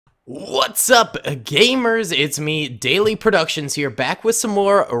What's up, gamers? It's me, Daily Productions here, back with some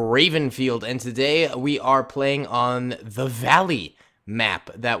more Ravenfield, and today we are playing on the Valley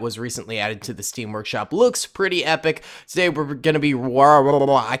map that was recently added to the Steam Workshop. Looks pretty epic. Today we're gonna be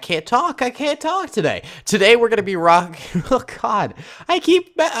I can't talk today. Today we're gonna be rocking. Oh God,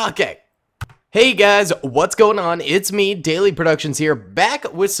 okay. Hey guys, what's going on? It's me, Daily Productions here,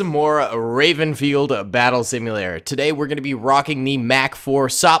 back with some more Ravenfield Battle Simulator. Today we're going to be rocking the Mac 4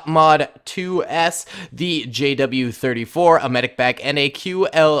 SOP Mod 2S, the JW34, a medic bag, and a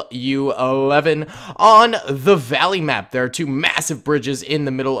QLU11 on the Valley map. There are two massive bridges in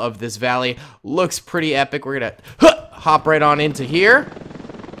the middle of this valley. Looks pretty epic. We're going to hop right on into here.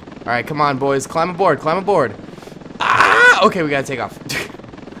 Alright, come on boys, climb aboard, climb aboard. Ah! Okay, we gotta take off.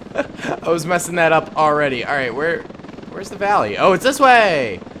 I was messing that up already. Alright, where's the valley? Oh, it's this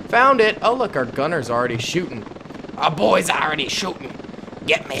way! Found it! Oh, look, our gunner's already shooting. Our boy's already shooting.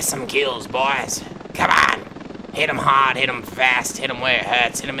 Get me some kills, boys. Come on! Hit him hard, hit him fast, hit him where it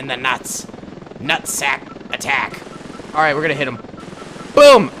hurts, hit him in the nuts. Nutsack attack. Alright, we're gonna hit him.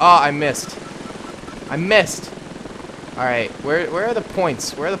 Boom! Oh, I missed. I missed. Alright, where are the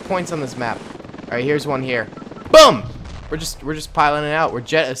points? Where are the points on this map? Alright, here's one here. Boom! We're just piling it out. We're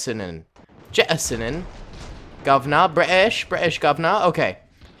jettisoning. Governor, British governor. Okay,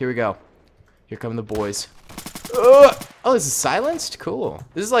 here we go. Here come the boys. Oh, this is silenced? Cool.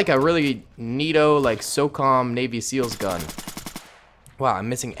 This is like a really neato, like, SOCOM Navy SEALs gun. Wow, I'm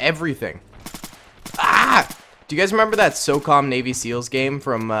missing everything. Ah! Do you guys remember that SOCOM Navy SEALs game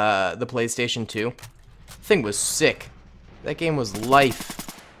from the PlayStation 2? Thing was sick. That game was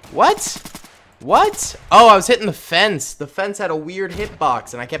life. What? What? Oh, I was hitting the fence. The fence had a weird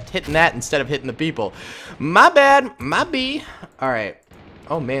hitbox, and I kept hitting that instead of hitting the people. My bad. My B. Alright.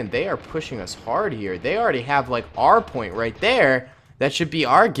 Oh, man, they are pushing us hard here. They already have, like, our point right there. That should be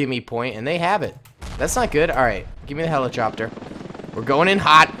our gimme point, and they have it. That's not good. Alright, give me the helicopter. We're going in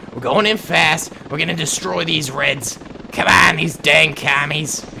hot. We're going in fast. We're gonna destroy these Reds. Come on, these dang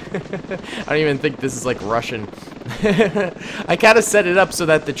commies. I don't even think this is, like, Russian. I kind of set it up so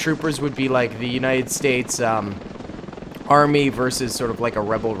that the troopers would be like the United States Army versus sort of like a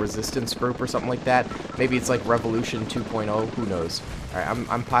rebel resistance group or something like that. Maybe it's like Revolution 2.0. Who knows? All right,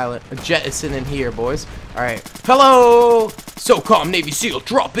 I'm jettisoning here, boys. All right, hello, SOCOM Navy SEAL,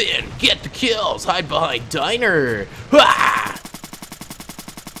 drop in, get the kills, hide behind diner. I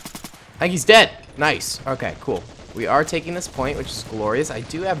think he's dead. Nice. Okay, cool. We are taking this point, which is glorious. I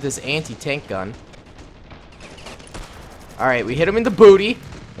do have this anti-tank gun. Alright, we hit him in the booty.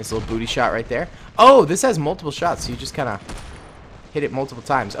 Nice little booty shot right there. Oh, this has multiple shots, so you just kind of hit it multiple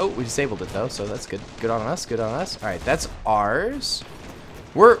times. Oh, we disabled it, though, so that's good. Good on us, good on us. Alright, that's ours.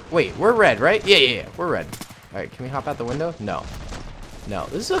 Wait, we're red, right? Yeah, we're red. Alright, can we hop out the window? No. No,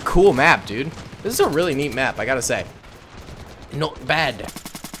 this is a cool map, dude. This is a really neat map, I gotta say. Not bad.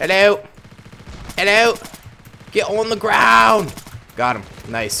 Hello. Hello. Get on the ground. Got him.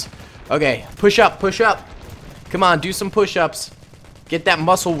 Nice. Okay, push up, push up. Come on, do some push-ups. Get that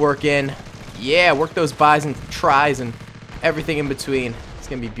muscle work in. Yeah, work those bis and tries and everything in between. It's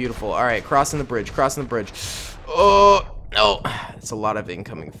gonna be beautiful. All right, crossing the bridge, crossing the bridge. Oh, no. It's a lot of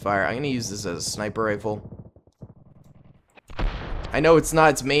incoming fire. I'm gonna use this as a sniper rifle. I know it's not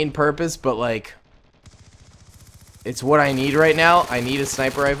its main purpose, but, like, it's what I need right now. I need a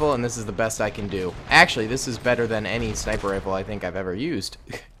sniper rifle, and this is the best I can do. Actually, this is better than any sniper rifle I think I've ever used.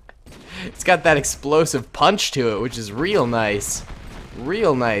 It's got that explosive punch to it, which is real nice.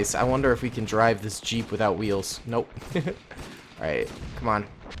 Real nice. I wonder if we can drive this Jeep without wheels. Nope. Alright, come on.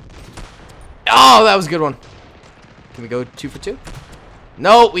 Oh, that was a good one. Can we go 2 for 2?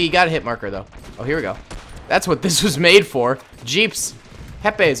 No, we got a hit marker, though. Oh, here we go. That's what this was made for. Jeeps.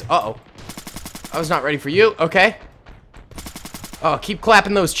 Hepes. Uh-oh. I was not ready for you. Okay. Oh, keep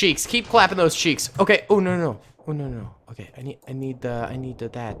clapping those cheeks. Keep clapping those cheeks. Okay. Oh, no. Oh, no. Okay, I need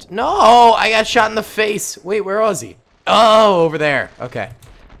that. No, I got shot in the face. Wait, where was he? Oh, over there. Okay.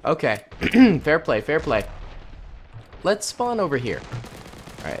 Fair play, fair play. Let's spawn over here.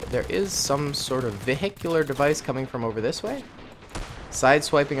 Alright, there is some sort of vehicular device coming from over this way.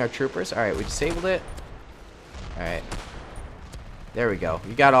 Sideswiping our troopers. Alright, we disabled it. Alright. There we go.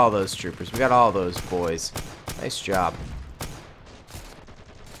 We got all those troopers. We got all those boys. Nice job.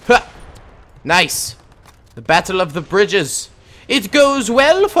 Ha! Nice! The Battle of the Bridges. It goes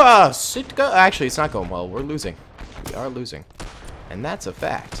well for us. Actually, it's not going well. We're losing. We are losing. And that's a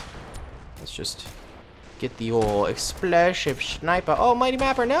fact. Let's just get the old explosive sniper. Oh, Mighty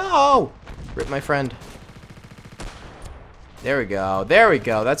Mapper, no! Rip my friend. There we go. There we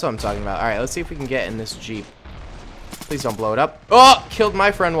go. That's what I'm talking about. Alright, let's see if we can get in this Jeep. Please don't blow it up. Oh, killed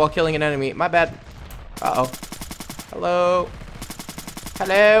my friend while killing an enemy. My bad. Uh-oh. Hello.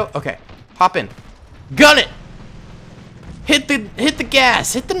 Hello. Okay. Hop in. Gun it. Hit the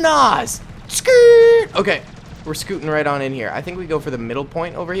gas. Hit the nos. Skirt. Okay. We're scooting right on in here. I think we go for the middle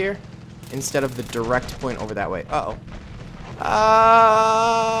point over here instead of the direct point over that way. Uh-oh.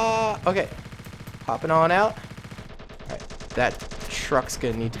 Okay. Hopping on out. Alright. That truck's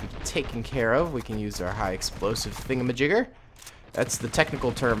gonna need to be taken care of. We can use our high explosive thingamajigger. That's the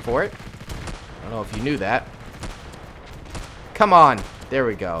technical term for it. I don't know if you knew that. Come on. There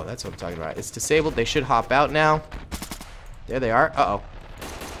we go. That's what I'm talking about. It's disabled. They should hop out now. There they are. Uh-oh.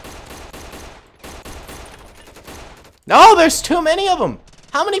 No, there's too many of them.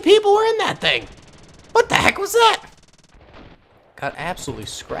 How many people were in that thing? What the heck was that? Got absolutely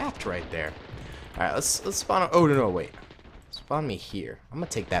scrapped right there. All right, let's spawn. Oh no, wait. Spawn me here. I'm gonna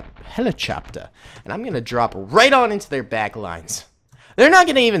take that helicopter and I'm gonna drop right on into their back lines. They're not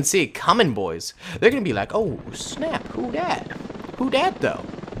gonna even see it coming, boys. They're gonna be like, "Oh snap, who dat? Who dat though?"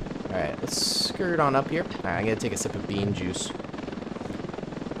 All right, let's skirt on up here. All right, I'm gonna take a sip of bean juice.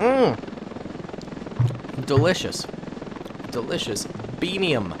 Mmm, delicious, delicious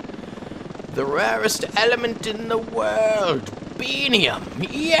beanium, the rarest element in the world. Beanium,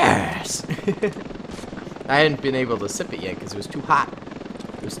 yes. I hadn't been able to sip it yet because it was too hot.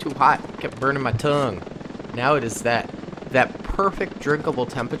 It was too hot. It kept burning my tongue. Now it is that perfect drinkable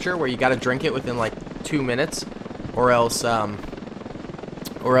temperature where you got to drink it within like 2 minutes, or else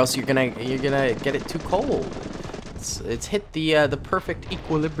you're gonna get it too cold. It's hit the perfect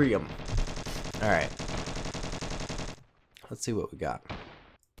equilibrium. All right. Let's see what we got.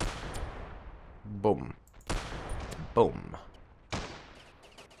 Boom. Boom.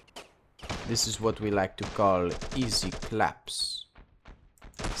 This is what we like to call easy claps.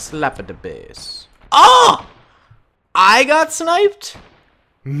 Slap at the base. Oh! I got sniped?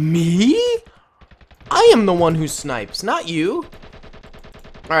 Me? I am the one who snipes, not you.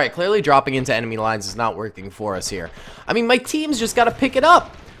 Alright, clearly dropping into enemy lines is not working for us here. I mean, my team's just got to pick it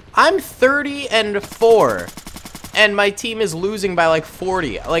up. I'm 30-4, and my team is losing by like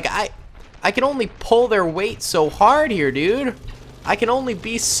 40. Like, I can only pull their weight so hard here, dude. I can only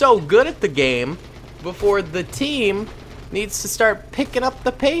be so good at the game before the team needs to start picking up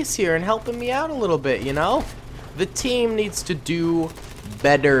the pace here and helping me out a little bit, you know? The team needs to do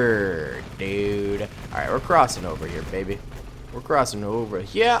better, dude. Alright, we're crossing over here, baby. We're crossing over.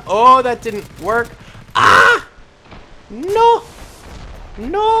 Yeah. Oh, that didn't work. Ah! No!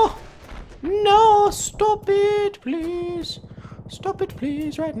 No! No! Stop it, please. Stop it,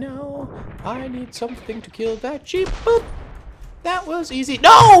 please, right now. I need something to kill that Jeep. Boop. That was easy.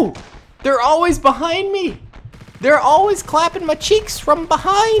 No! They're always behind me. They're always clapping my cheeks from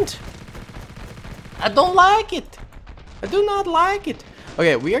behind. I don't like it. I do not like it.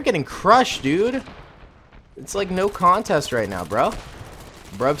 Okay, we are getting crushed, dude. It's like no contest right now, bro.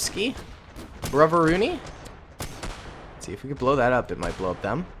 Brubski. Bruvaroonie. Let's see if we can blow that up. It might blow up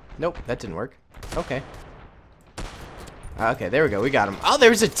them. Nope, that didn't work. Okay. Okay, there we go. We got him. Oh,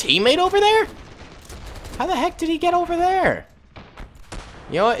 there's a teammate over there? How the heck did he get over there?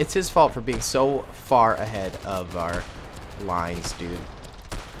 You know what? It's his fault for being so far ahead of our lines, dude.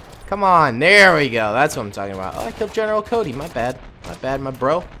 Come on. There we go. That's what I'm talking about. Oh, I killed General Cody. My bad. My bad, my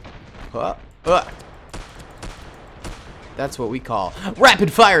bro. That's what we call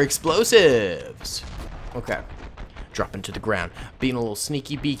rapid fire explosives. Okay. Dropping to the ground. Being a little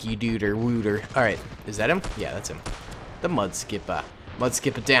sneaky beaky dude or wooter. Alright. Is that him? Yeah, that's him. The mud skipper. Mud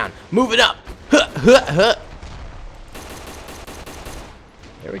skipper down. Move it up. Huh, huh, huh.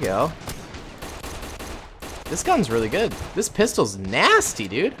 There we go. This gun's really good. This pistol's nasty,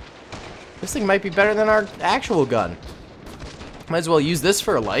 dude. This thing might be better than our actual gun. Might as well use this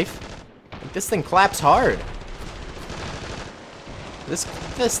for a life. Like, this thing claps hard. This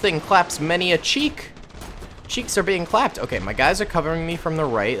thing claps many a cheek. Cheeks are being clapped. Okay, my guys are covering me from the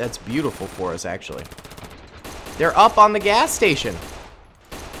right. That's beautiful for us, actually. They're up on the gas station.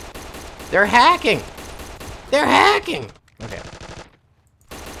 They're hacking. They're hacking. Okay.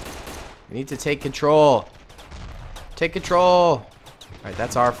 We need to take control. Take control. Alright,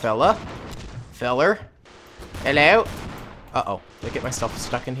 that's our fella. Feller. Hello. Uh-oh. Did I get myself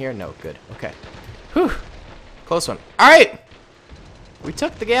stuck in here? No, good. Okay. Whew. Close one. Alright. We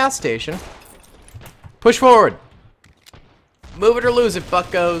took the gas station. Push forward. Move it or lose it,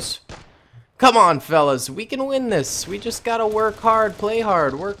 buckos. Come on, fellas. We can win this. We just gotta work hard, play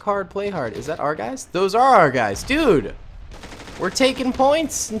hard. Work hard, play hard. Is that our guys? Those are our guys. Dude. We're taking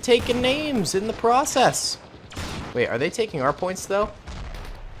points and taking names in the process. Wait, are they taking our points, though?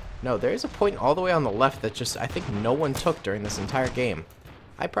 No, there's a point all the way on the left that just, I think no one took during this entire game.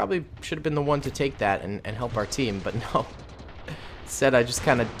 I probably should have been the one to take that and help our team, but no. Instead, I just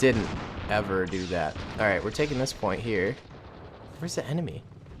kind of didn't ever do that. Alright, we're taking this point here. Where's the enemy?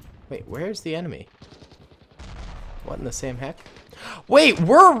 Wait, where's the enemy? What in the same heck? Wait,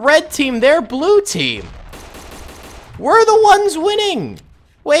 we're red team, they're blue team! We're the ones winning!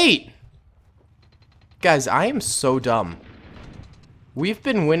 Wait! Guys, I am so dumb. We've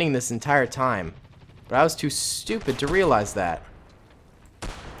been winning this entire time, but I was too stupid to realize that.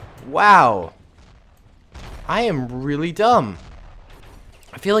 Wow. I am really dumb.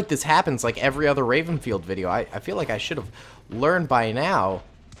 I feel like this happens like every other Ravenfield video. I feel like I should have learned by now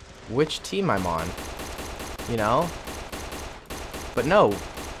which team I'm on. You know? But no.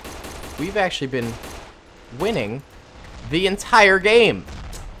 We've actually been winning the entire game.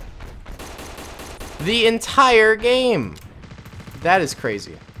 The entire game. That is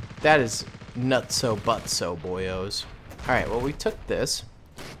crazy. That is nutso butso, boyos. Alright, well, we took this.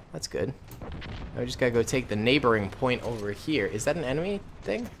 That's good. Now we just gotta go take the neighboring point over here. Is that an enemy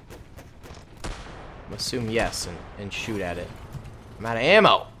thing? I'm assume yes and shoot at it. I'm out of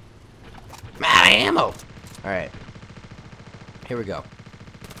ammo. I'm out of ammo. Alright. Here we go.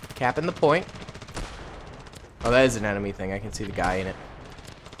 Capping the point. Oh, that is an enemy thing. I can see the guy in it.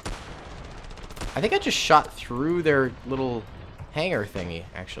 I think I just shot through their little hangar thingy,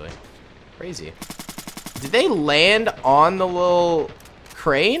 actually. Crazy. Did they land on the little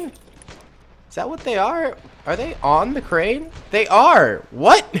crane? Is that what they are? Are they on the crane? They are!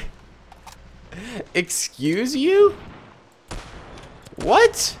 What? Excuse you?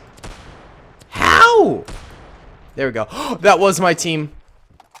 What? How? There we go. That was my team.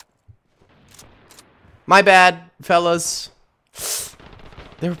 My bad, fellas.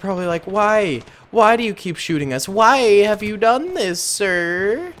 They were probably like, why? Why do you keep shooting us? Why have you done this,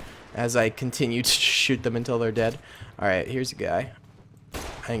 sir? As I continue to shoot them until they're dead. Alright, here's a guy. I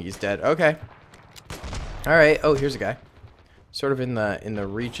think he's dead. Okay. Alright, oh, here's a guy. Sort of in the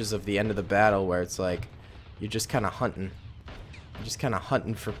reaches of the end of the battle where it's like, you're just kind of hunting. You're just kind of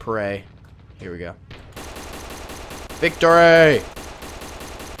hunting for prey. Here we go. Victory!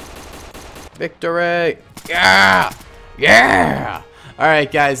 Victory! Yeah! Yeah!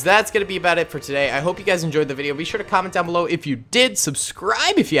 Alright guys, that's going to be about it for today. I hope you guys enjoyed the video. Be sure to comment down below if you did.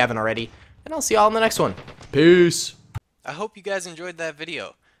 Subscribe if you haven't already. And I'll see y'all in the next one. Peace! I hope you guys enjoyed that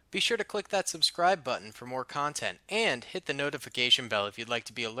video. Be sure to click that subscribe button for more content. And hit the notification bell if you'd like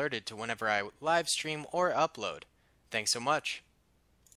to be alerted to whenever I live stream or upload. Thanks so much.